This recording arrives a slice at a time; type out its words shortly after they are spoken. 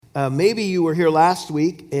Maybe you were here last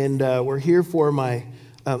week and were here for my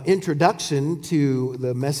introduction to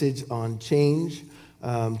the message on change.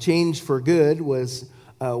 Change for good was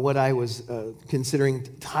what I was considering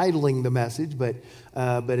titling the message, but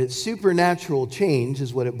it's supernatural change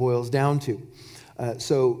is what it boils down to.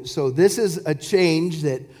 So this is a change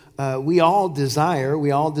that we all desire.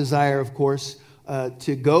 We all desire, of course,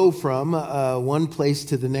 to go from one place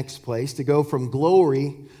to the next place, to go from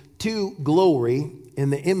glory to glory in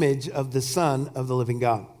the image of the Son of the living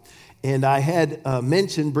God. And I had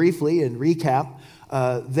mentioned briefly and recap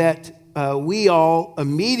that we all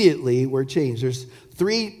immediately were changed. There's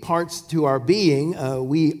three parts to our being.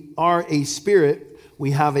 We are a spirit,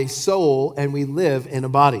 we have a soul, and we live in a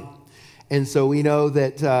body. And so we know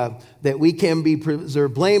that we can be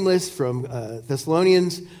preserved blameless from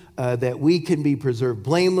Thessalonians, that we can be preserved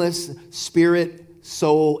blameless, spirit,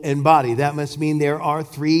 soul, and body. That must mean there are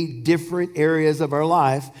three different areas of our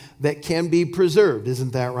life that can be preserved.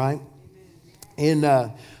 Isn't that right?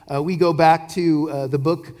 And we go back to the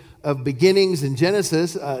book of beginnings in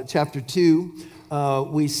Genesis, chapter 2.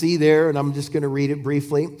 We see there, and I'm just going to read it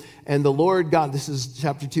briefly. And the Lord God, this is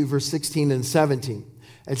chapter 2, verse 16 and 17.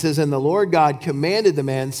 It says, "And the Lord God commanded the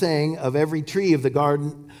man, saying, Of every tree of the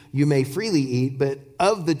garden you may freely eat, but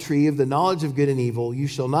of the tree of the knowledge of good and evil you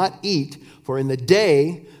shall not eat, for in the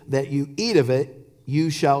day that you eat of it,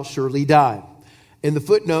 you shall surely die." In the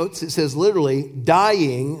footnotes, it says literally,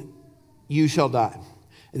 dying, you shall die.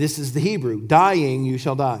 This is the Hebrew, dying, you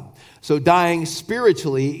shall die. So dying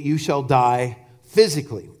spiritually, you shall die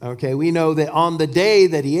physically. Okay, we know that on the day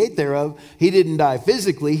that he ate thereof, he didn't die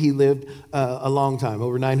physically, he lived a long time,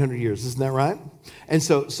 over 900 years. Isn't that right? And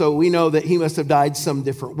so we know that he must have died some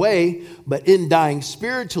different way, but in dying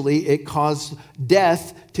spiritually, it caused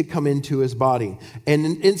death to come into his body.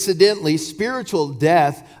 And incidentally, spiritual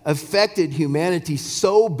death affected humanity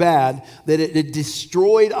so bad that it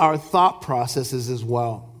destroyed our thought processes as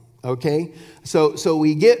well. Okay? So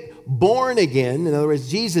we get born again. In other words,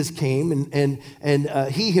 Jesus came and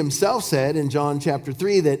he himself said in John chapter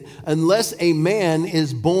 3 that unless a man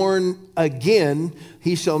is born again,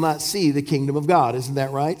 he shall not see the kingdom of God. Isn't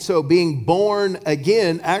that right? So being born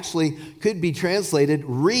again actually could be translated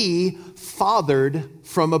re-fathered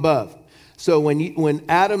from above. So when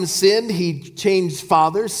Adam sinned, he changed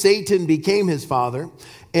father. Satan became his father.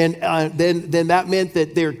 And then that meant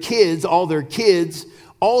that their kids, all their kids,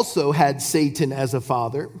 also had Satan as a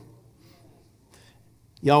father.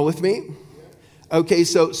 Y'all with me? Okay,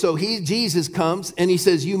 so Jesus comes and he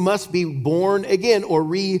says, you must be born again or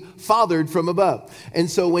re-fathered from above. And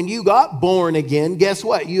so when you got born again, guess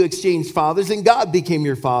what? You exchanged fathers and God became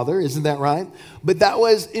your father. Isn't that right? But that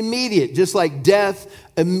was immediate. Just like death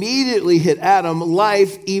immediately hit Adam,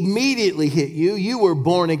 life immediately hit you. You were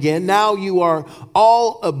born again. Now you are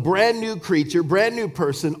all a brand new creature, brand new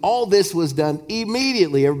person. All this was done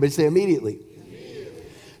immediately. Everybody say immediately.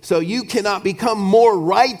 So you cannot become more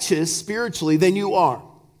righteous spiritually than you are,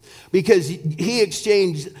 because he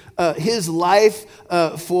exchanged his life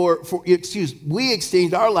we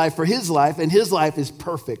exchanged our life for his life, and his life is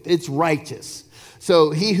perfect. It's righteous. So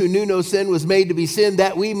he who knew no sin was made to be sin,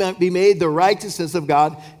 that we might be made the righteousness of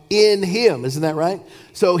God in him. Isn't that right?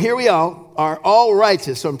 So here we all are all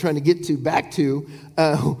righteous. So I'm trying to get back to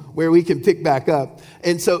where we can pick back up.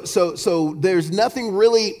 And so there's nothing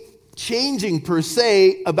really changing per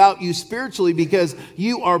se about you spiritually, because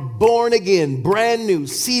you are born again, brand new,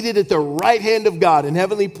 seated at the right hand of God in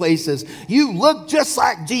heavenly places. You look just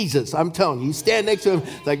like Jesus. I'm telling you, you stand next to him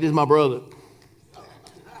like, this is my brother.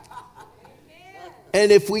 And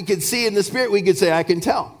if we could see in the spirit, we could say, I can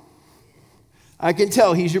tell. I can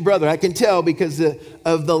tell he's your brother. I can tell because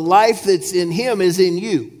of the life that's in him is in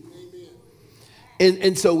you.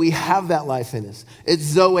 And so we have that life in us. It's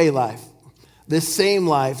Zoe life. The same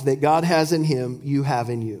life that God has in him, you have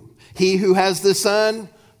in you. He who has the Son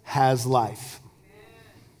has life.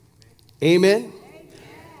 Amen?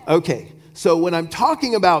 Okay, so when I'm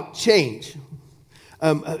talking about change,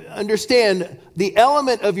 understand the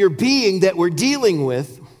element of your being that we're dealing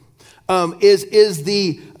with is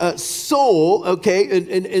the soul, okay?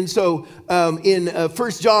 And so in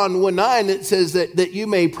 1 John 1:9, it says that you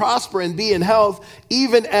may prosper and be in health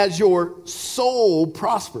even as your soul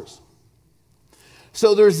prospers.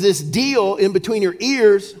 So there's this deal in between your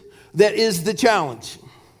ears that is the challenge.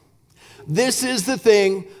 This is the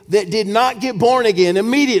thing that did not get born again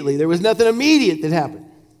immediately. There was nothing immediate that happened.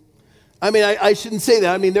 I mean, I shouldn't say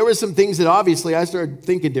that. I mean, there were some things that obviously I started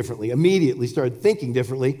thinking differently, immediately started thinking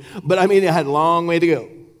differently. But I mean, it had a long way to go.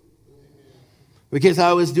 Because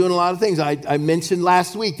I was doing a lot of things. I mentioned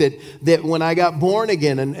last week that when I got born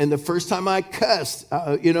again and the first time I cussed,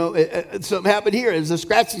 something happened here. It was a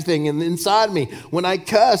scratchy thing inside me. When I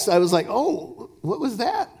cussed, I was like, oh, what was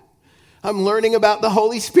that? I'm learning about the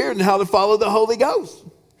Holy Spirit and how to follow the Holy Ghost.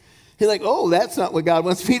 He's like, oh, that's not what God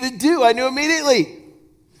wants me to do. I knew immediately.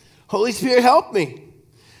 Holy Spirit, help me.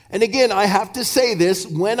 And again, I have to say this,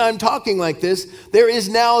 when I'm talking like this, there is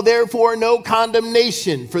now therefore no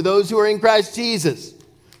condemnation for those who are in Christ Jesus.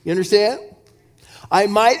 You understand? I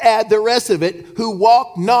might add the rest of it, who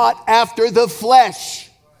walk not after the flesh,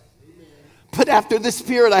 but after the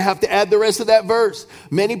Spirit. I have to add the rest of that verse.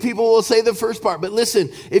 Many people will say the first part, but listen,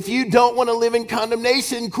 if you don't want to live in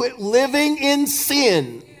condemnation, quit living in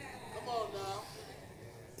sin.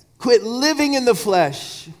 Quit living in the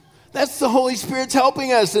flesh. That's the Holy Spirit's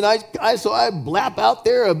helping us. And so I blap out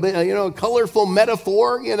there a colorful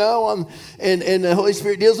metaphor, and the Holy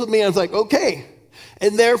Spirit deals with me. And I was like, okay.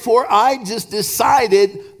 And therefore, I just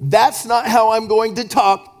decided that's not how I'm going to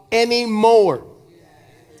talk anymore.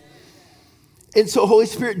 And so Holy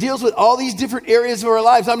Spirit deals with all these different areas of our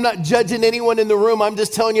lives. I'm not judging anyone in the room. I'm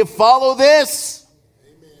just telling you, follow this.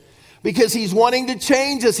 Because he's wanting to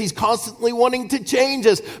change us. He's constantly wanting to change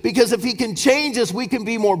us. Because if he can change us, we can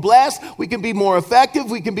be more blessed. We can be more effective.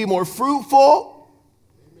 We can be more fruitful.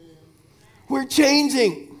 Amen. We're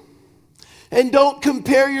changing. And don't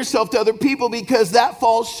compare yourself to other people because that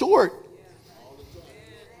falls short.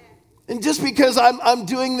 And just because I'm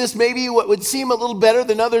doing this maybe what would seem a little better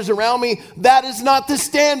than others around me, that is not the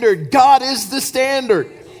standard. God is the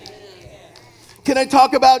standard. Can I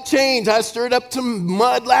talk about change? I stirred up some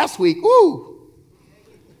mud last week. Woo!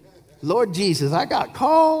 Lord Jesus, I got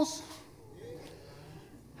calls.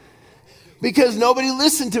 Because nobody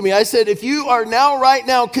listened to me. I said, if you are right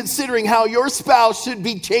now considering how your spouse should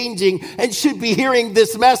be changing and should be hearing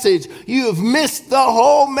this message, you have missed the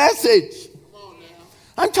whole message.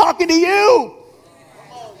 I'm talking to you.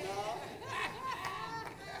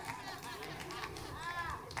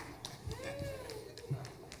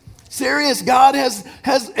 Serious. God has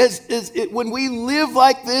when we live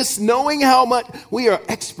like this, knowing how much we are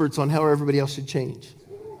experts on how everybody else should change.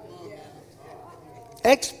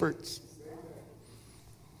 Experts.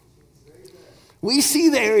 We see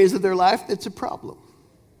the areas of their life that's a problem.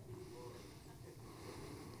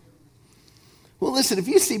 Well, listen, if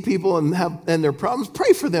you see people and their problems,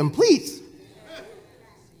 pray for them, please.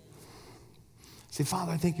 Say,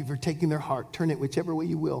 Father, I thank you for taking their heart. Turn it whichever way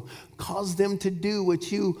you will. Cause them to do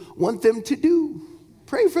what you want them to do.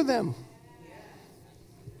 Pray for them.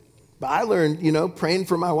 But I learned, praying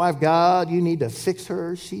for my wife, God, you need to fix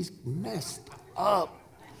her. She's messed up.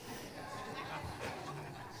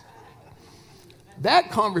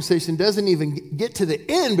 That conversation doesn't even get to the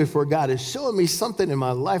end before God is showing me something in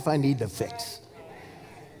my life I need to fix.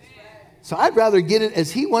 So I'd rather get it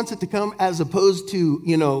as he wants it to come as opposed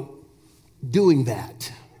to, doing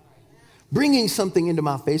that. Bringing something into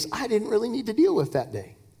my face I didn't really need to deal with that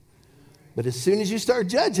day. But as soon as you start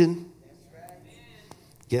judging,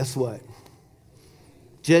 guess what?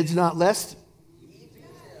 Judge not lest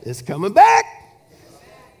it's coming back.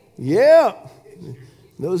 Yeah.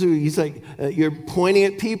 Those are, he's like, you're pointing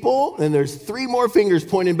at people and there's 3 more fingers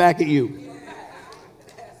pointing back at you.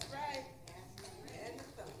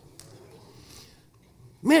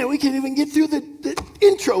 Man, we can't even get through the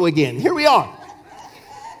intro again. Here we are.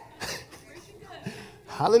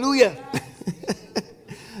 Hallelujah.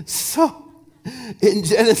 So, in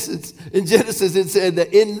Genesis it said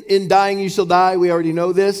that in dying you shall die. We already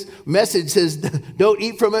know this. Message says, don't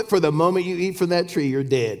eat from it, for the moment you eat from that tree, you're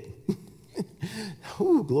dead.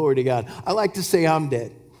 Ooh, glory to God. I like to say I'm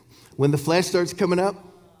dead. When the flesh starts coming up,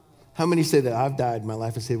 how many say that? I've died. My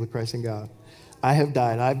life is saved with Christ in God. I have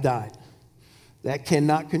died. I've died. That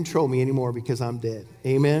cannot control me anymore because I'm dead.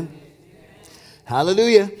 Amen.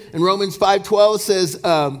 Hallelujah. And Romans 5:12 says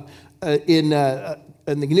in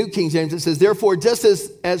the New King James, it says, therefore, just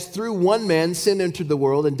as through one man sin entered the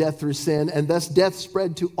world and death through sin, and thus death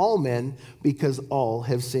spread to all men because all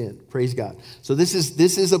have sinned. Praise God. So this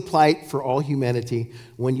is a plight for all humanity.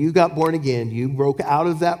 When you got born again, you broke out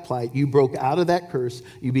of that plight. You broke out of that curse.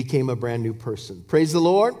 You became a brand new person. Praise the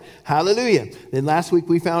Lord. Hallelujah. Then last week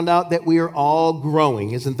we found out that we are all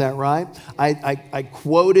growing. Isn't that right? I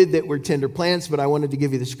quoted that we're tender plants, but I wanted to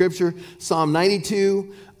give you the scripture. Psalm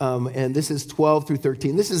 92. and this is 12 through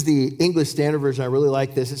 13. This is the English Standard Version. I really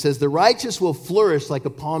like this. It says, the righteous will flourish like a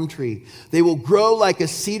palm tree. They will grow like a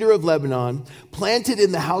cedar of Lebanon, planted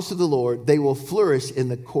in the house of the Lord. They will flourish in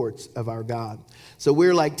the courts of our God. So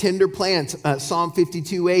we're like tender plants. Psalm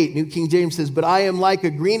 52:8, New King James says, but I am like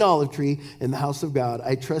a green olive tree in the house of God.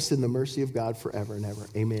 I trust in the mercy of God forever and ever.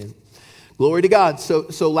 Amen. Glory to God.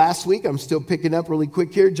 So last week, I'm still picking up really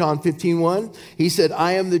quick here, John 15:1. He said,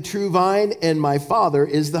 I am the true vine and my Father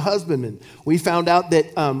is the husbandman. We found out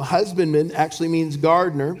that husbandman actually means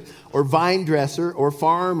gardener or vine dresser or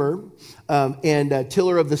farmer and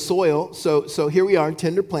tiller of the soil. So here we are,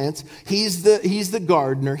 tender plants. He's the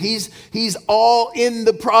gardener. He's all in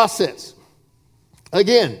the process.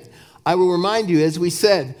 Again, I will remind you, as we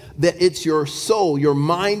said, that it's your soul, your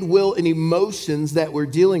mind, will, and emotions that we're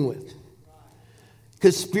dealing with.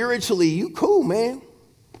 Because spiritually, you cool, man.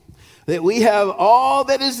 That we have all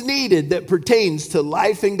that is needed that pertains to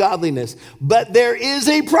life and godliness. But there is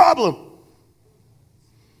a problem.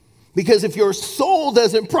 Because if your soul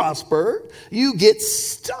doesn't prosper, you get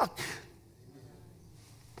stuck.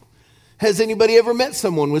 Has anybody ever met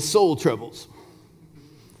someone with soul troubles?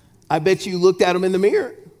 I bet you looked at them in the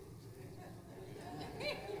mirror.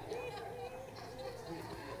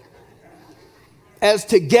 As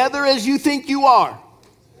together as you think you are.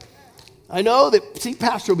 I know that, see,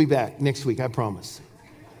 Pastor will be back next week, I promise.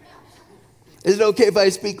 Is it okay if I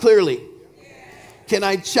speak clearly? Can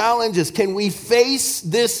I challenge us? Can we face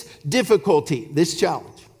this difficulty, this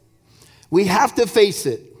challenge? We have to face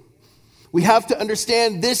it. We have to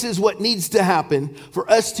understand this is what needs to happen for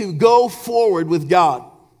us to go forward with God.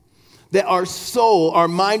 That our soul, our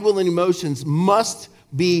mind, will, and emotions must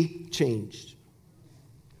be changed.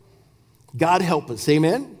 God help us,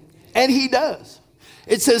 amen? And he does.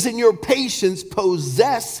 It says, in your patience,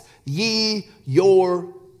 possess ye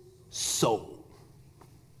your soul.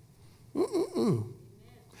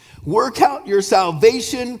 Work out your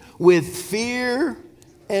salvation with fear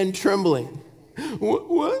and trembling.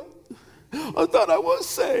 What? I thought I was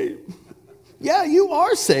saved. Yeah, you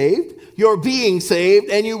are saved. You're being saved,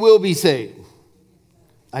 and you will be saved.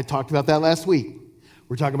 I talked about that last week.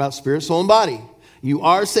 We're talking about spirit, soul, and body. You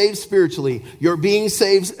are saved spiritually. You're being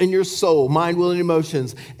saved in your soul, mind, will, and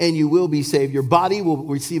emotions, and you will be saved. Your body will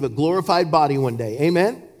receive a glorified body one day.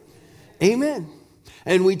 Amen? Amen.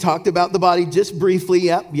 And we talked about the body just briefly.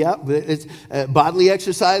 Yep. It's, bodily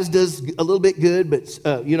exercise does a little bit good, but,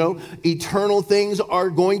 eternal things are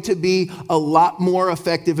going to be a lot more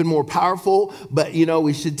effective and more powerful. But,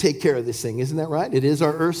 we should take care of this thing. Isn't that right? It is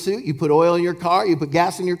our earth suit. You put oil in your car. You put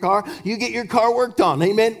gas in your car. You get your car worked on.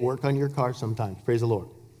 Amen? Work on your car sometimes. Praise the Lord.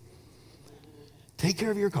 Take care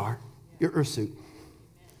of your car, your earth suit.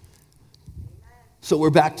 So we're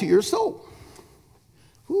back to your soul.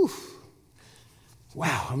 Whew.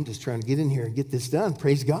 Wow, I'm just trying to get in here and get this done.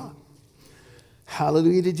 Praise God.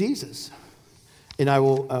 Hallelujah to Jesus. And I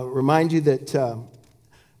will remind you that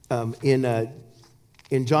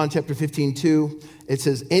in John chapter 15:2, it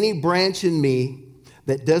says, any branch in me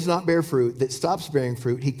that does not bear fruit, that stops bearing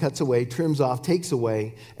fruit, he cuts away, trims off, takes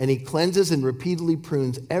away, and he cleanses and repeatedly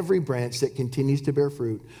prunes every branch that continues to bear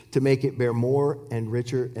fruit to make it bear more and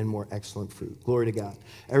richer and more excellent fruit. Glory to God.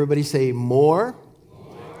 Everybody say more.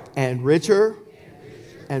 And richer.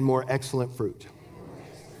 And more excellent fruit.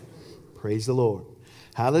 Praise the Lord.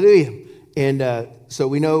 Hallelujah. And so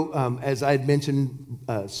we know, as I had mentioned,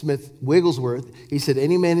 Smith Wigglesworth, he said,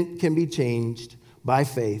 any man can be changed by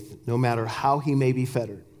faith, no matter how he may be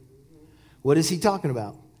fettered. What is he talking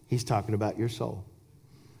about? He's talking about your soul.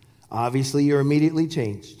 Obviously, you're immediately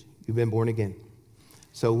changed. You've been born again.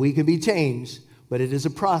 So we can be changed, but it is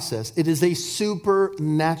a process. It is a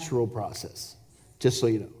supernatural process, just so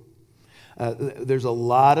you know. There's a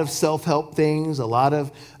lot of self-help things, a lot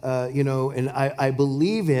of, and I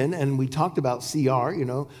believe in, and we talked about CR,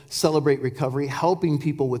 Celebrate Recovery, helping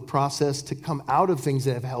people with process to come out of things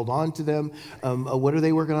that have held on to them. What are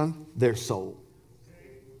they working on? Their soul.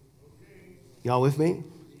 Y'all with me?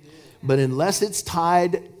 But unless it's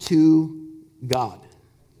tied to God.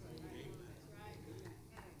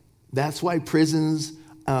 That's why prisons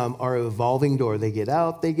are an evolving door. They get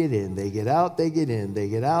out, they get in, they get out, they get in, they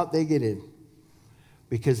get out, they get in.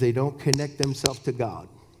 Because they don't connect themselves to God.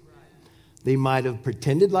 They might have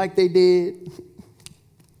pretended like they did.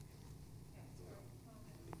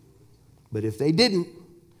 But if they didn't,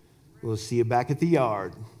 we'll see you back at the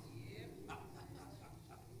yard.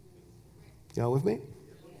 Y'all with me?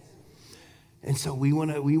 And so we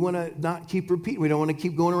want to not keep repeating. We don't want to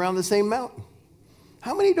keep going around the same mountain.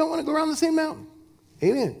 How many don't want to go around the same mountain?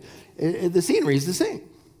 Amen. The scenery is the same.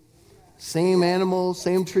 Same animals,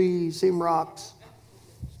 same trees, same rocks.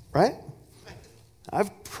 right? I've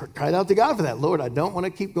cried out to God for that. Lord, I don't want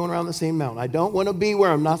to keep going around the same mountain. I don't want to be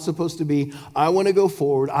where I'm not supposed to be. I want to go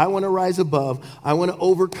forward. I want to rise above. I want to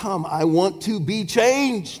overcome. I want to be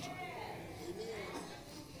changed.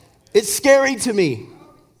 It's scary to me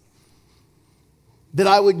that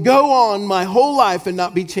I would go on my whole life and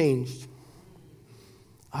not be changed.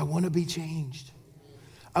 I want to be changed.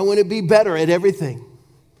 I want to be better at everything.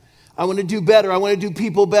 I want to do better. I want to do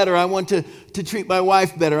people better. I want to treat my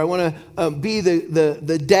wife better. I want to be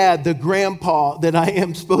the dad, the grandpa that I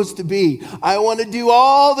am supposed to be. I want to do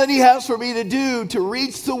all that he has for me to do to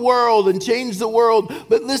reach the world and change the world.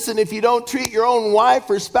 But listen, if you don't treat your own wife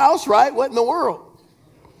or spouse right, what in the world?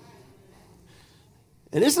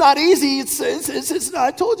 And it's not easy. It's not,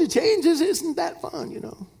 I told you, change isn't that fun, you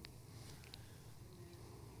know.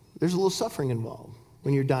 There's a little suffering involved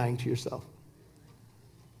when you're dying to yourself.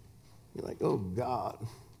 You're like, oh, God.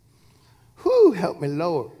 Whew, help me,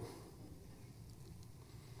 Lord.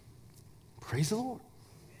 Praise the Lord.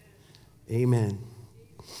 Amen.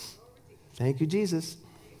 Thank you, Jesus.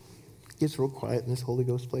 It gets real quiet in this Holy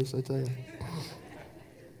Ghost place, I tell you.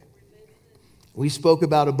 We spoke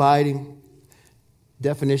about abiding.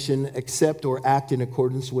 Definition, accept or act in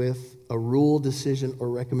accordance with a rule, decision, or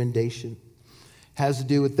recommendation. Has to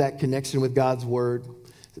do with that connection with God's word.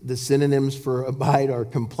 The synonyms for abide are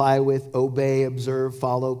comply with, obey, observe,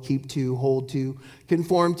 follow, keep to, hold to,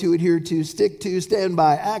 conform to, adhere to, stick to, stand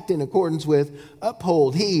by, act in accordance with,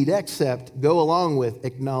 uphold, heed, accept, go along with,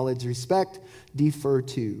 acknowledge, respect, defer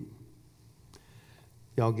to.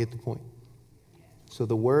 Y'all get the point? So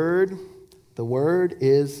the word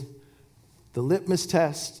is the litmus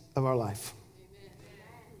test of our life.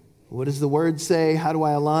 What does the word say? How do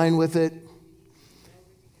I align with it?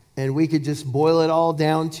 And we could just boil it all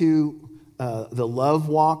down to the love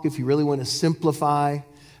walk, if you really want to simplify.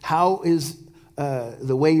 How is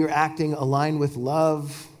the way you're acting aligned with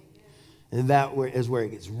love? And that is where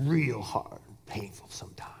it gets real hard, painful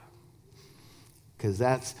sometimes. Because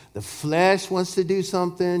that's the flesh wants to do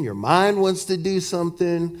something, your mind wants to do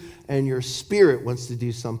something, and your spirit wants to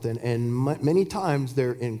do something. And many times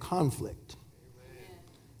they're in conflict.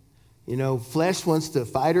 You know, flesh wants to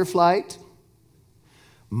fight or flight.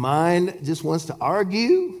 Mind just wants to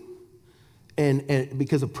argue. And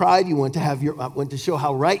because of pride, you want to show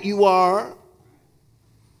how right you are.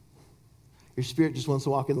 Your spirit just wants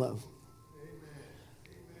to walk in love.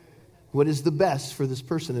 What is the best for this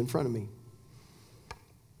person in front of me?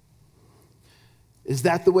 Is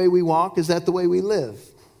that the way we walk? Is that the way we live?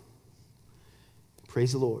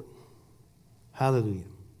 Praise the Lord. Hallelujah.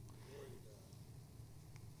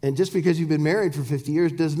 And just because you've been married for 50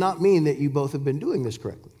 years does not mean that you both have been doing this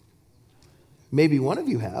correctly. Maybe one of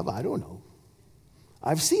you have. I don't know.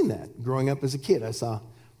 I've seen that growing up as a kid. I saw,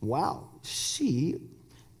 wow, she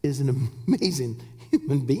is an amazing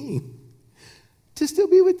human being to still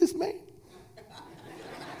be with this man.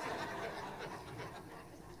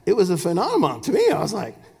 It was a phenomenon to me. I was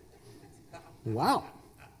like, wow.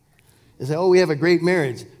 They say, oh, we have a great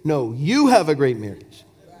marriage. No, you have a great marriage.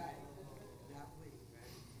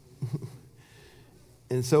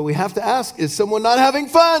 And so we have to ask, is someone not having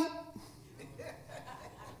fun?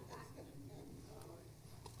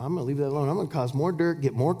 I'm going to leave that alone. I'm going to cause more dirt,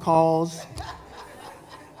 get more calls.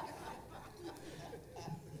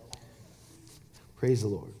 Praise the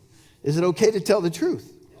Lord. Is it okay to tell the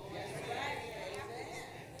truth?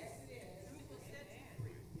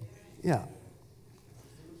 Yeah.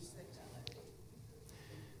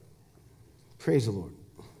 Praise the Lord.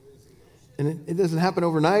 And it doesn't happen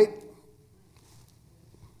overnight.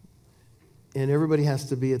 And everybody has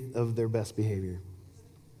to be of their best behavior.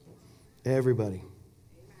 Everybody.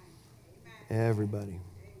 Everybody.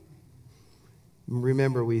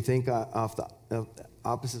 Remember, we think off the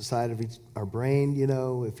opposite side of our brain, you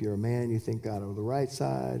know. If you're a man, you think out of the right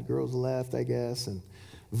side. Girls left, I guess. And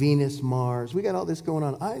Venus, Mars. We got all this going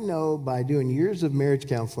on. I know by doing years of marriage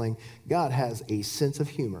counseling, God has a sense of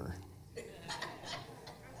humor.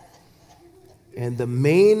 And the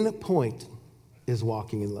main point is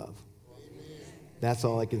walking in love. That's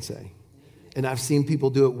all I can say. And I've seen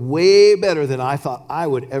people do it way better than I thought I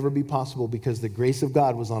would ever be possible because the grace of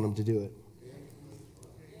God was on them to do it.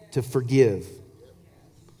 To forgive.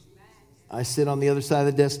 I sit on the other side of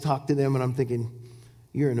the desk, talk to them, and I'm thinking,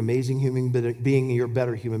 you're an amazing human being. You're a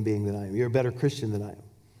better human being than I am. You're a better Christian than I am.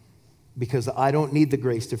 Because I don't need the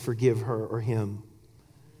grace to forgive her or him.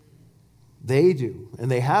 They do,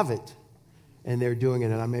 and they have it. And they're doing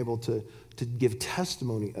it, and I'm able to give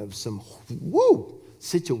testimony of some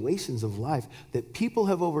situations of life that people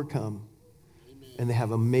have overcome, and they have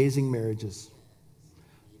amazing marriages.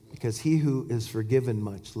 Because he who is forgiven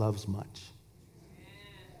much loves much.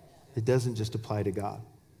 It doesn't just apply to God.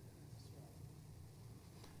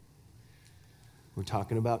 We're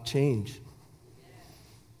talking about change.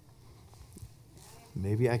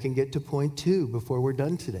 Maybe I can get to point 2 before we're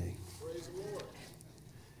done today.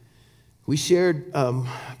 We shared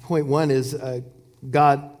point 1 is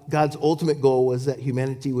God's ultimate goal was that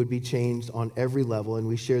humanity would be changed on every level, and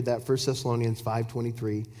we shared that 1 Thessalonians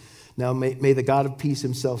 5:23. Now may the God of peace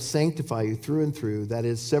himself sanctify you through and through, that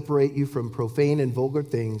is, separate you from profane and vulgar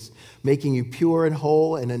things, making you pure and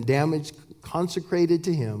whole and undamaged, consecrated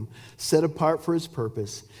to him, set apart for his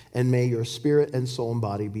purpose, and may your spirit and soul and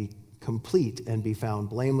body be complete and be found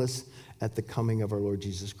blameless at the coming of our Lord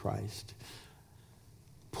Jesus Christ.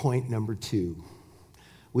 Point number 2.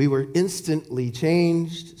 We were instantly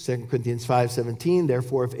changed. 2 Corinthians 5:17.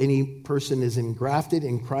 Therefore, if any person is engrafted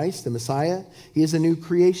in Christ, the Messiah, he is a new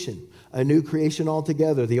creation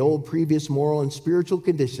altogether. The old previous moral and spiritual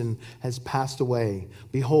condition has passed away.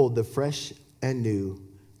 Behold, the fresh and new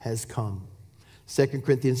has come. 2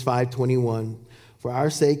 Corinthians 5:21. For our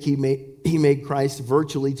sake he made Christ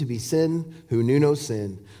virtually to be sin, who knew no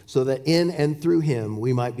sin, so that in and through him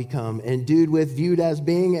we might become endued with, viewed as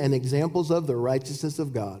being, and examples of the righteousness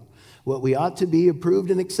of God. What we ought to be,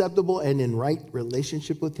 approved and acceptable and in right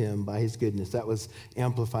relationship with him by his goodness. That was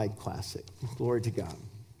Amplified Classic. Glory to God.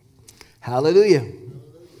 Hallelujah.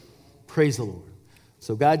 Praise the Lord.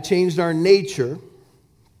 So God changed our nature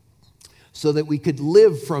so that we could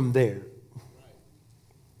live from there.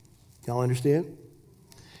 Y'all understand?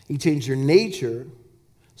 He changed your nature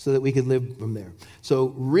so that we could live from there. So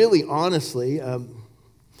really, honestly,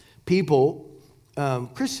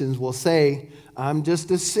 Christians will say, I'm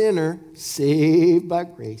just a sinner saved by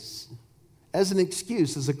grace, as an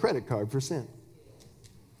excuse, as a credit card for sin.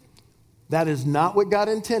 That is not what God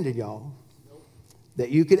intended, y'all. That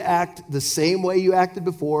you could act the same way you acted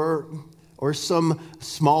before, or some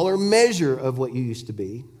smaller measure of what you used to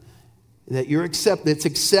be. That it's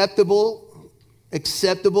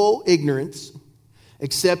acceptable ignorance,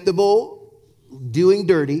 acceptable doing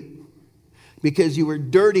dirty, because you were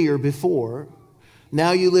dirtier before.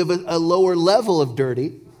 Now you live a lower level of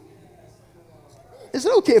dirty. Is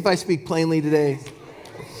it okay if I speak plainly today?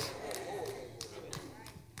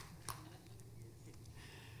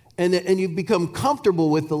 And you've become comfortable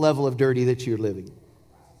with the level of dirty that you're living,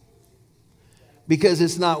 because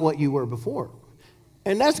it's not what you were before.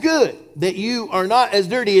 And that's good, that you are not as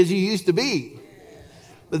dirty as you used to be.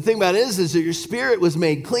 But the thing about it is that your spirit was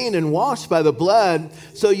made clean and washed by the blood,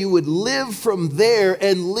 so you would live from there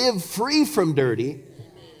and live free from dirty.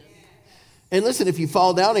 And listen, if you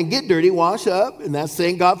fall down and get dirty, wash up, and that's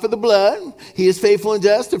thank God for the blood. He is faithful and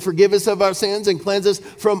just to forgive us of our sins and cleanse us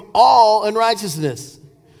from all unrighteousness.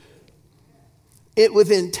 It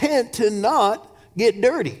with intent to not get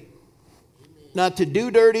dirty, not to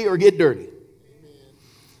do dirty or get dirty.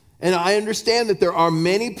 And I understand that there are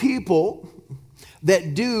many people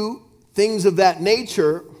that do things of that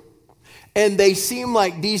nature, and they seem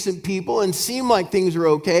like decent people and seem like things are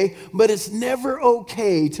okay, but it's never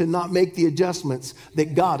okay to not make the adjustments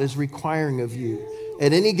that God is requiring of you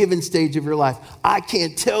at any given stage of your life. I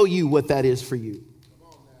can't tell you what that is for you,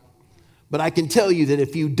 but I can tell you that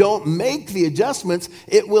if you don't make the adjustments,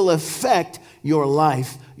 it will affect your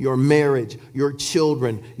life, your marriage, your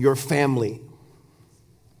children, your family.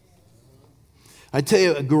 I tell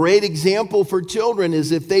you, a great example for children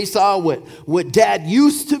is if they saw what dad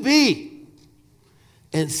used to be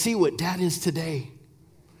and see what dad is today.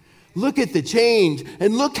 Look at the change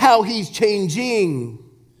and look how he's changing.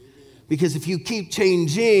 Because if you keep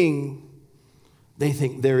changing, they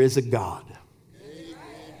think there is a God.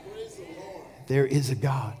 There is a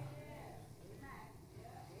God.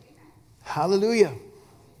 Hallelujah.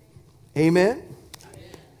 Amen.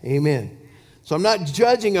 Amen. So I'm not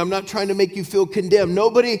judging. I'm not trying to make you feel condemned.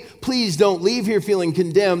 Nobody, please don't leave here feeling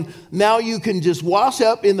condemned. Now you can just wash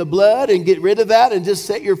up in the blood and get rid of that and just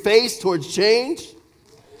set your face towards change.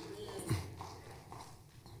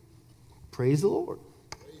 Praise the Lord.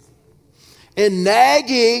 And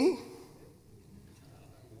nagging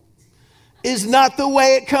is not the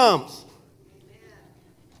way it comes.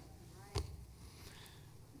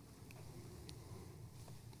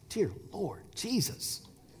 Dear Lord Jesus.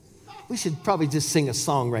 We should probably just sing a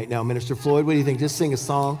song right now, Minister Floyd. What do you think? Just sing a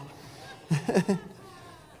song.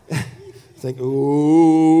 Think,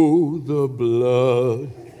 oh, the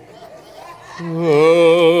blood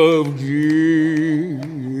of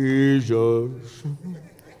Jesus.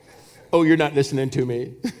 Oh, you're not listening to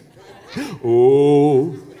me.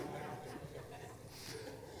 Oh.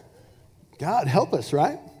 God, help us,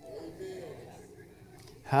 right?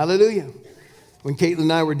 Hallelujah. When Caitlin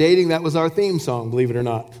and I were dating, that was our theme song, believe it or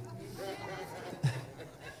not.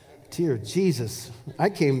 Dear Jesus. I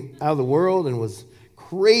came out of the world and was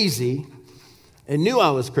crazy and knew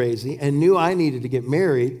I was crazy and knew I needed to get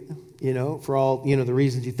married, for all, the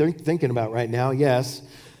reasons you're thinking about right now. Yes.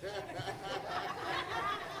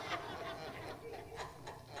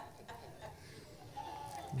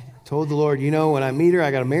 Told the Lord, when I meet her, I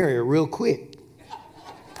got to marry her real quick.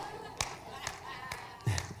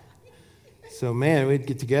 So, man, we'd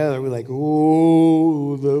get together. We're like,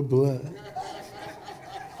 oh, the blood.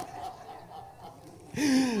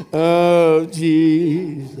 Oh,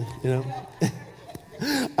 jeez.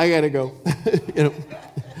 I got to go.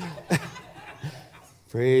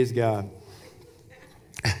 Praise God.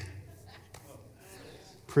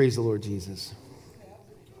 Praise the Lord Jesus.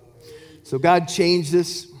 So God changed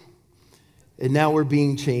us, and now we're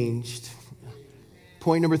being changed.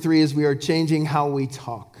 Point number 3 is we are changing how we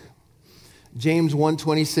talk. James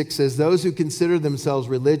 1:26 says, those who consider themselves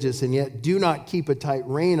religious and yet do not keep a tight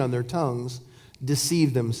rein on their tongues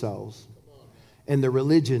deceive themselves, and their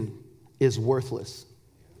religion is worthless.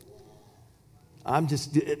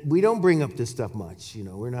 We don't bring up this stuff much,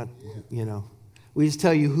 we're not, we just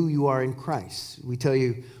tell you who you are in Christ. We tell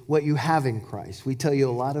you what you have in Christ. We tell you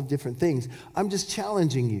a lot of different things. I'm just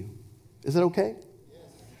challenging you. Is that okay?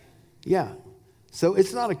 Yeah. So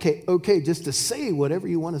it's not okay just to say whatever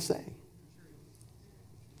you want to say.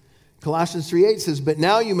 Colossians 3:8 says, but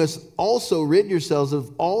now you must also rid yourselves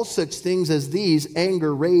of all such things as these: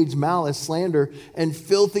 anger, rage, malice, slander, and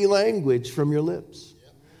filthy language from your lips.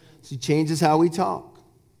 So he changes how we talk.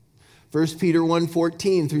 1 Peter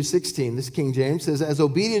 1:14 through 16, this King James says, as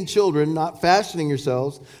obedient children, not fashioning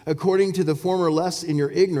yourselves according to the former lusts in your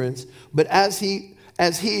ignorance, but as he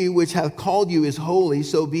which hath called you is holy,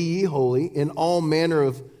 so be ye holy in all manner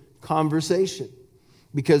of conversation.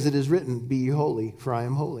 Because it is written, be ye holy, for I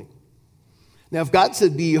am holy. Now, if God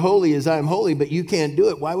said, be ye holy as I am holy, but you can't do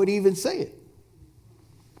it, why would he even say it?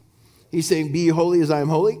 He's saying, be ye holy as I am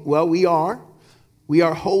holy. Well, we are. We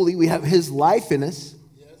are holy. We have his life in us.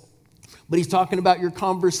 Yes. But he's talking about your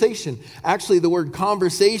conversation. Actually, the word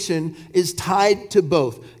conversation is tied to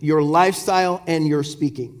both your lifestyle and your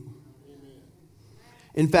speaking. Amen.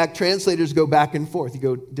 In fact, translators go back and forth. You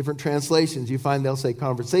go different translations. You find they'll say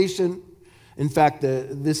conversation. In fact,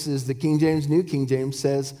 this is the King James. New King James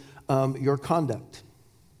says, your conduct.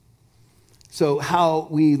 So how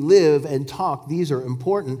we live and talk, these are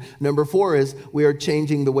important. Number 4 is we are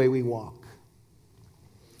changing the way we walk.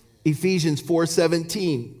 Ephesians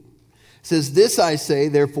 4:17 says, this I say,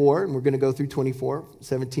 therefore, and we're going to go through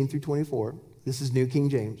 17 through 24. This is New King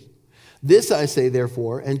James. This I say,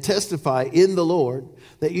 therefore, and testify in the Lord,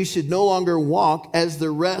 that you should no longer walk as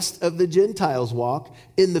the rest of the Gentiles walk,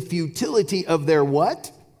 in the futility of their what?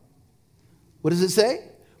 What does it say?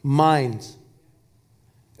 Minds.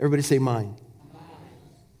 Everybody say mind.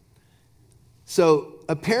 So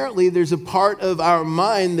apparently there's a part of our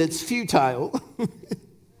mind that's futile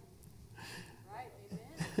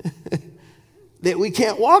that we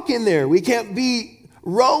can't walk in there. We can't be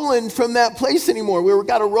rolling from that place anymore. We've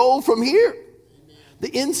got to roll from here. The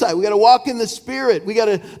inside. We got to walk in the Spirit. We got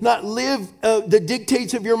to not live the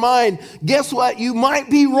dictates of your mind. Guess what? You might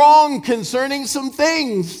be wrong concerning some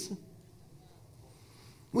things.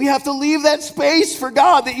 We have to leave that space for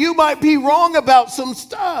God, that you might be wrong about some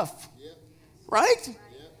stuff. Yep. Right? Yep.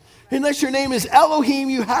 Unless your name is Elohim,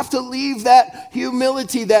 you have to leave that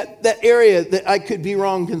humility, that area that I could be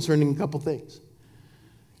wrong concerning a couple things.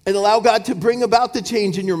 And allow God to bring about the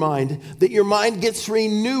change in your mind, that your mind gets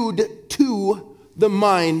renewed to the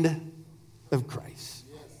mind of Christ.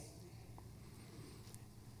 Yes.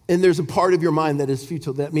 And there's a part of your mind that is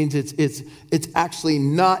futile. That means it's actually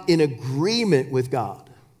not in agreement with God.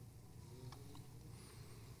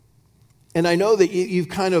 And I know that you've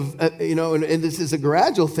kind of, and this is a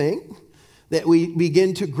gradual thing, that we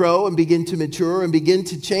begin to grow and begin to mature and begin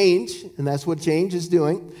to change. And that's what change is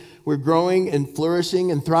doing. We're growing and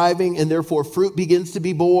flourishing and thriving, and therefore fruit begins to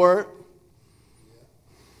be borne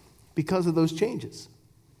because of those changes.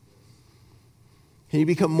 And you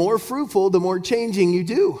become more fruitful the more changing you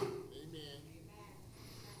do. Amen.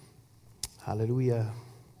 Hallelujah.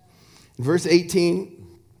 In verse 18,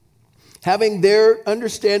 having their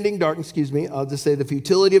understanding darkened, I'll just say the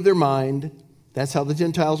futility of their mind. That's how the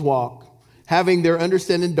Gentiles walk. Having their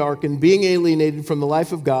understanding darkened, being alienated from the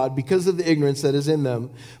life of God because of the ignorance that is in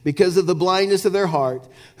them, because of the blindness of their heart,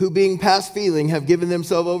 who being past feeling have given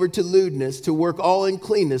themselves over to lewdness, to work all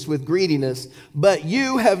uncleanness with greediness. But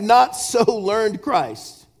you have not so learned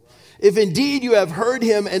Christ. If indeed you have heard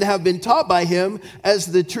him and have been taught by him, as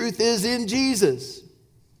the truth is in Jesus.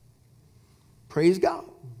 Praise God.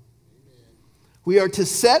 We are to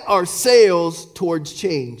set our sails towards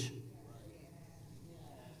change.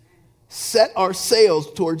 Set our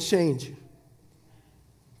sails towards change.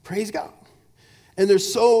 Praise God. And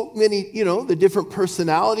there's so many, the different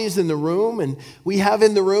personalities in the room. And we have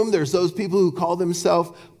in the room, there's those people who call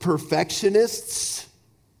themselves perfectionists.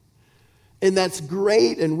 And that's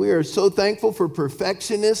great. And we are so thankful for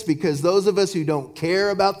perfectionists, because those of us who don't care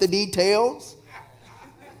about the details,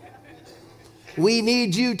 we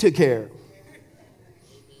need you to care.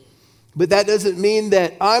 But that doesn't mean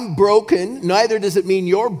that I'm broken. Neither does it mean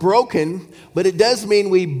you're broken. But it does mean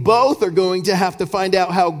we both are going to have to find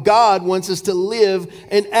out how God wants us to live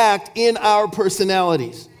and act in our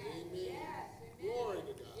personalities.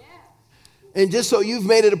 And just so you've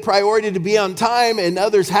made it a priority to be on time and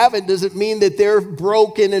others haven't, doesn't mean that they're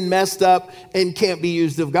broken and messed up and can't be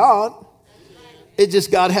used of God. It just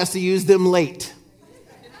God has to use them late.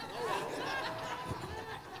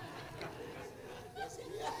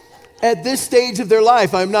 At this stage of their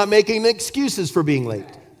life, I'm not making excuses for being late.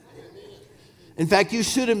 In fact, you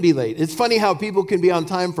shouldn't be late. It's funny how people can be on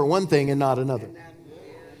time for one thing and not another.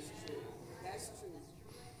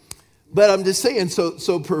 But I'm just saying,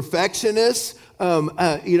 so perfectionists,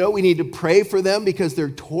 we need to pray for them because they're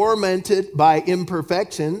tormented by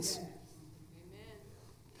imperfections.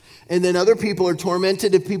 And then other people are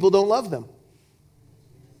tormented if people don't love them.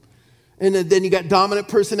 And then you got dominant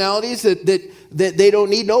personalities that they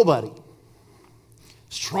don't need nobody.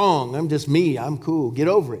 Strong, I'm just me, I'm cool, get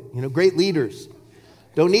over it. Great leaders,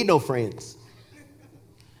 don't need no friends.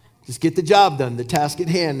 Just get the job done. The task at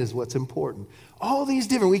hand is what's important. All these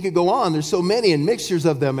different, we could go on. There's so many and mixtures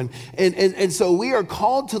of them. And so we are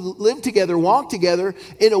called to live together, walk together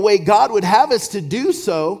in a way God would have us to do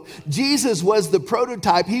so. Jesus was the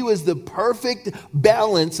prototype. He was the perfect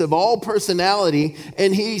balance of all personality.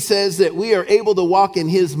 And he says that we are able to walk in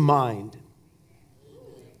his mind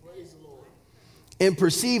and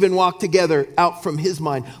perceive and walk together out from his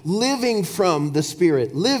mind, living from the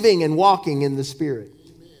Spirit, living and walking in the Spirit.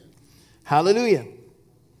 Hallelujah.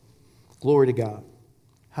 Glory to God.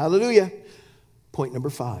 Hallelujah. Point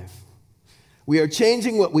number 5. We are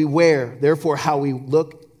changing what we wear, therefore how we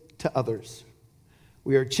look to others.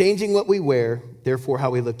 We are changing what we wear, therefore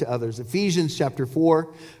how we look to others. Ephesians chapter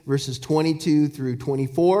 4, verses 22 through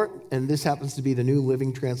 24. And this happens to be the New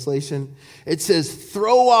Living Translation. It says,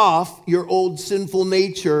 throw off your old sinful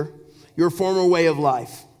nature, your former way of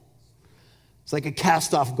life. It's like a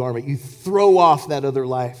cast-off garment. You throw off that other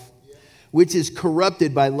life, which is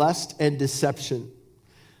corrupted by lust and deception.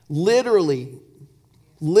 Literally,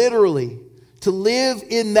 to live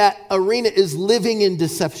in that arena is living in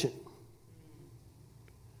deception.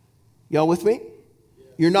 Y'all with me?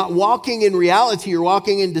 You're not walking in reality, you're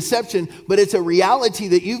walking in deception, but it's a reality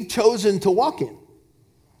that you've chosen to walk in,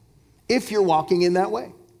 if you're walking in that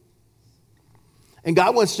way. And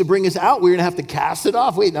God wants to bring us out. We're going to have to cast it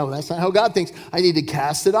off. Wait, no, that's not how God thinks. I need to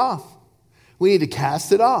cast it off. We need to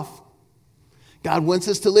cast it off. God wants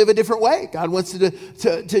us to live a different way. God wants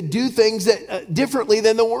to do things that, differently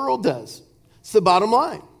than the world does. It's the bottom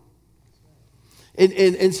line.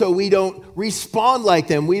 And so we don't respond like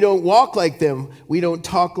them. We don't walk like them. We don't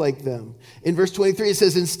talk like them. In verse 23, it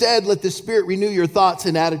says, instead, let the Spirit renew your thoughts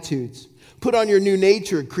and attitudes. Put on your new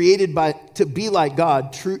nature, created to be like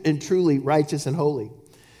God, true and truly righteous and holy.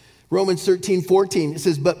 Romans 13:14, it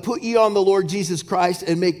says, but put ye on the Lord Jesus Christ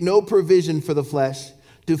and make no provision for the flesh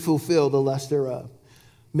to fulfill the lust thereof.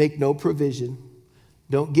 Make no provision.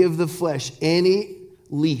 Don't give the flesh any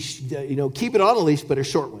leash. Keep it on a leash, but a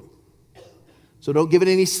short one. So don't give it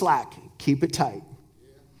any slack. Keep it tight.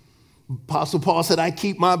 Apostle Paul said, I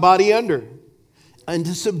keep my body under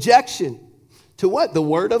subjection to what? The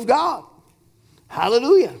word of God.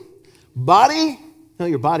 Hallelujah. Body,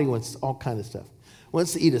 your body wants all kind of stuff.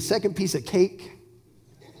 Wants to eat a second piece of cake.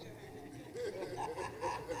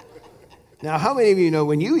 Now, how many of you know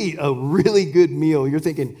when you eat a really good meal, you're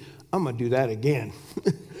thinking, I'm going to do that again.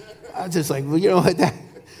 I was just like, well, you know what?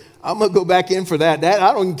 I'm going to go back in for that.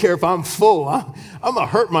 I don't even care if I'm full. I'm going to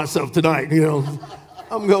hurt myself tonight,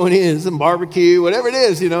 I'm going in, some barbecue, whatever it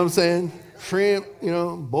is, what I'm saying? Shrimp,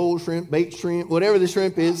 bowl shrimp, baked shrimp, whatever the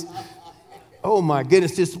shrimp is. Oh, my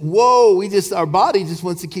goodness, our body just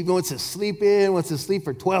wants to keep going, wants to sleep in, wants to sleep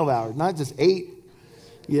for 12 hours, not just 8,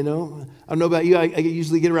 I don't know about you, I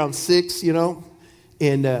usually get around 6, and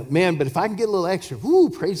but if I can get a little extra,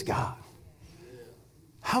 praise God.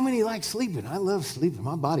 How many like sleeping? I love sleeping.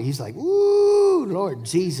 My body, he's like, woo, Lord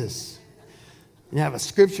Jesus. And I have a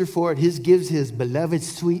scripture for it. His gives his beloved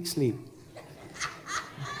sweet sleep.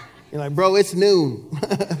 You're like, bro, it's noon.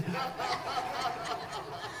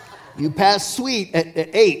 You passed sweet at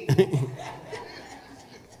 8.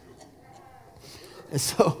 And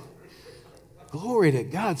so, glory to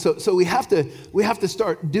God. So we have to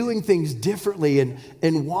start doing things differently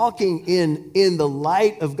and walking in the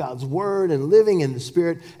light of God's word and living in the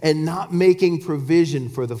Spirit and not making provision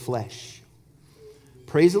for the flesh.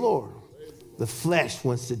 Praise the Lord. The flesh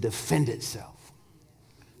wants to defend itself.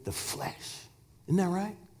 The flesh. Isn't that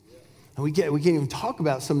right? And we can't even talk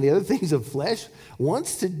about some of the other things the flesh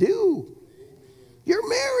wants to do. You're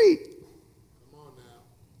married.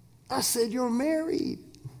 I said, you're married.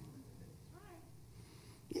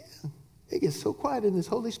 Yeah. It gets so quiet in this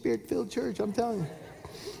Holy Spirit-filled church, I'm telling you.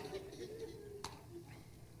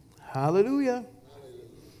 Hallelujah.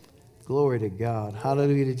 Glory to God.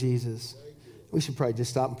 Hallelujah to Jesus. We should probably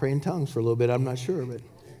just stop and pray in tongues for a little bit. I'm not sure, but.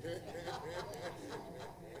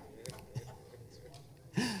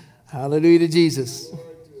 Hallelujah to Jesus.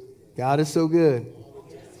 God is so good.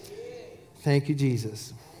 Thank you,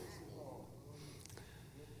 Jesus.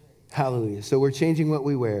 Hallelujah. So we're changing what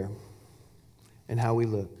we wear and how we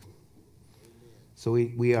look. So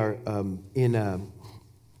we are in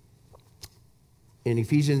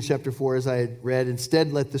Ephesians chapter 4, as I had read,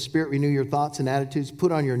 instead let the Spirit renew your thoughts and attitudes.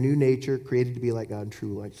 Put on your new nature, created to be like God in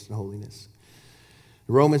true righteousness and holiness.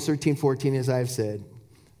 Romans 13:14, as I have said,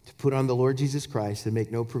 to put on the Lord Jesus Christ and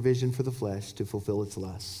make no provision for the flesh to fulfill its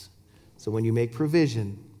lusts. So when you make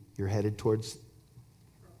provision, you're headed towards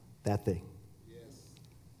that thing.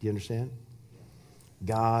 Do you understand?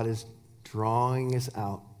 God is drawing us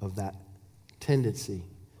out of that tendency,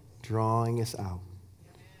 drawing us out.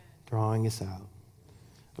 I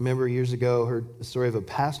remember years ago, heard a story of a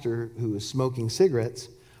pastor who was smoking cigarettes.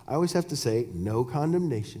 I always have to say, no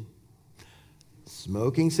condemnation.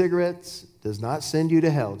 Smoking cigarettes does not send you to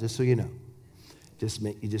hell, just so you know.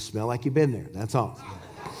 You just smell like you've been there. That's all.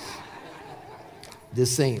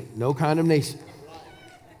 Just saying, no condemnation.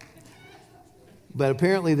 But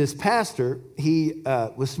apparently this pastor, he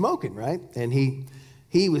was smoking, right? And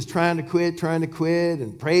he was trying to quit,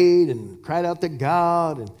 and prayed and cried out to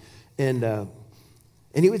God. And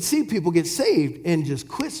he would see people get saved and just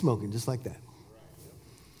quit smoking, just like that.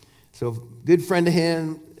 So a good friend of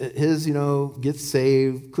his, gets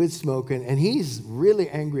saved, quits smoking, and he's really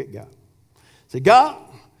angry at God. He said, God,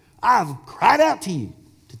 I've cried out to you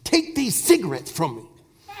to take these cigarettes from me.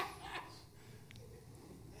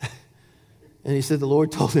 And he said the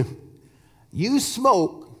Lord told him, you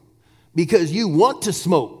smoke because you want to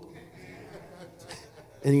smoke.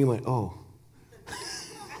 And he went, oh.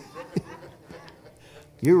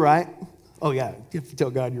 You're right. Oh, yeah, you have to tell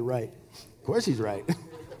God you're right. Of course he's right.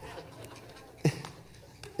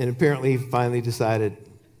 And apparently he finally decided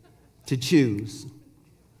to choose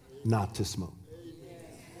not to smoke.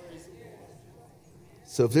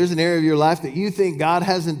 So if there's an area of your life that you think God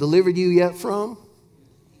hasn't delivered you yet from,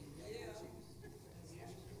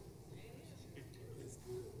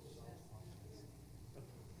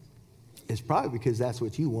 it's probably because that's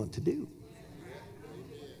what you want to do.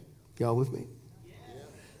 Y'all with me?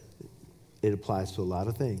 It applies to a lot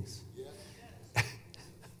of things.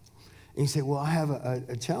 And you say, well, I have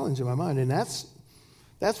a challenge in my mind. And that's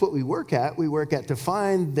what we work at. We work at to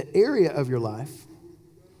find the area of your life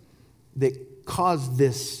that caused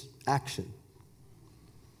this action.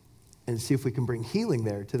 And see if we can bring healing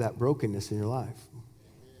there to that brokenness in your life.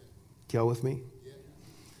 Y'all with me?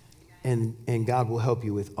 And God will help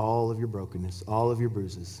you with all of your brokenness, all of your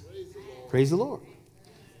bruises. Praise the Lord.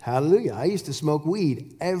 Hallelujah. I used to smoke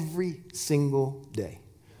weed every single day.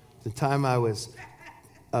 The time I was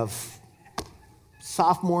a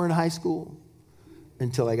sophomore in high school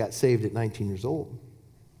until I got saved at 19 years old.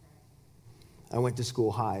 I went to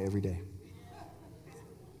school high every day.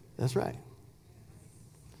 That's right.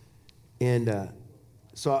 And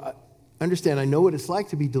so I understand, I know what it's like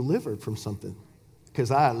to be delivered from something. Because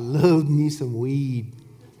I loved me some weed.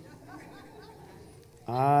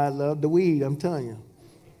 I loved the weed, I'm telling you.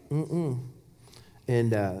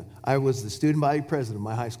 And I was the student body president of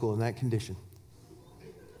my high school in that condition.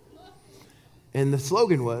 And the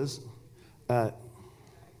slogan was,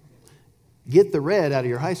 get the red out of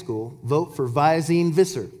your high school, vote for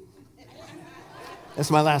Visser. That's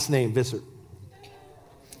my last name, Visser.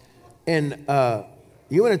 And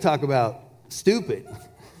you want to talk about stupid.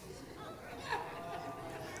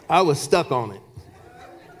 I was stuck on it.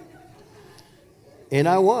 And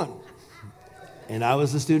I won. And I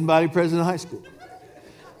was the student body president of high school.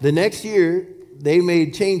 The next year, they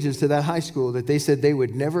made changes to that high school that they said they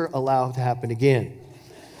would never allow to happen again.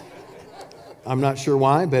 I'm not sure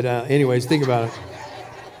why, but anyways, think about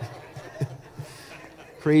it.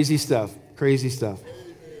 Crazy stuff.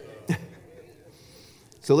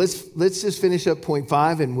 So let's just finish up point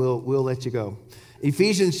 5 and we'll let you go.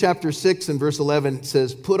 Ephesians chapter 6 and verse 11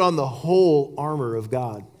 says, put on the whole armor of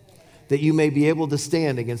God, that you may be able to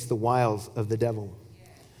stand against the wiles of the devil.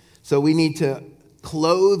 So we need to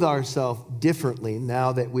clothe ourselves differently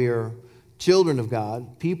now that we are children of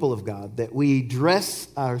God, people of God, that we dress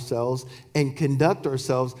ourselves and conduct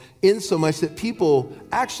ourselves in so much that people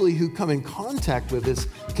actually who come in contact with us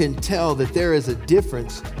can tell that there is a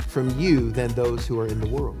difference from you than those who are in the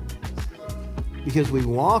world. Because we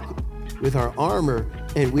walk with our armor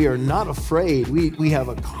and we are not afraid. We have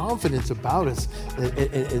a confidence about us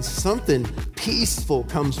and something peaceful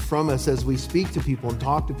comes from us as we speak to people and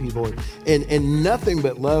talk to people. And nothing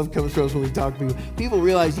but love comes from us when we talk to people. People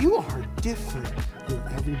realize you are different than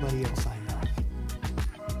everybody else I know.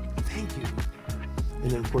 Thank you.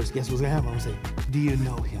 And then, of course, guess what's going to happen? I'm going to say, do you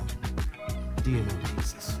know him? Do you know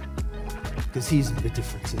Jesus? Because he's the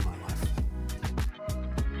difference in my life.